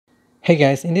Hey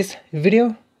guys, in this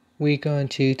video, we're going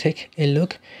to take a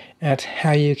look at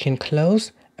how you can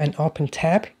close and open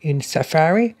tab in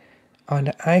Safari on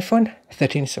the iPhone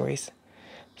 13 series.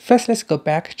 First, let's go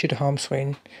back to the home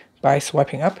screen by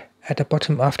swiping up at the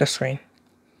bottom of the screen.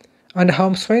 On the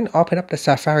home screen, open up the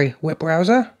Safari web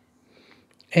browser.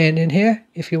 And in here,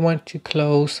 if you want to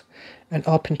close and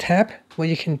open tab, what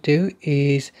you can do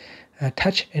is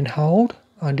touch and hold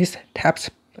on this tabs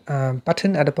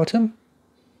button at the bottom.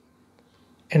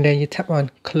 And then you tap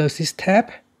on close this tab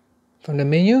from the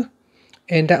menu,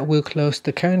 and that will close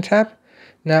the current tab.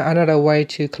 Now another way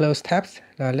to close tabs,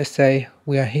 let's say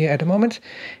we are here at the moment,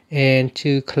 and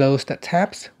to close the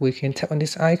tabs we can tap on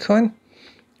this icon,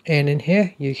 and in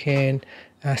here you can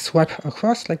swipe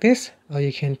across like this, or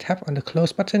you can tap on the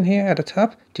close button here at the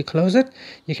top to close it.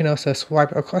 You can also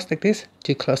swipe across like this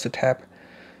to close the tab,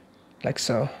 like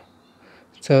so.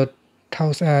 So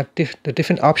those are the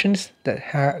different options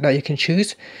that you can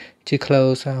choose to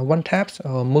close one tabs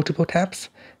or multiple tabs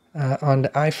on the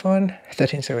iPhone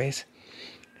 13 series.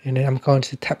 And then I'm going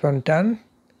to tap on done,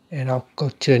 and I'll go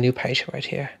to the new page right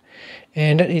here.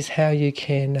 And that is how you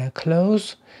can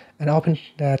close and open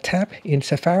the tab in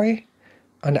Safari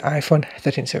on the iPhone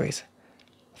 13 series.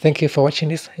 Thank you for watching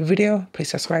this video. Please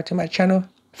subscribe to my channel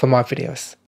for more videos.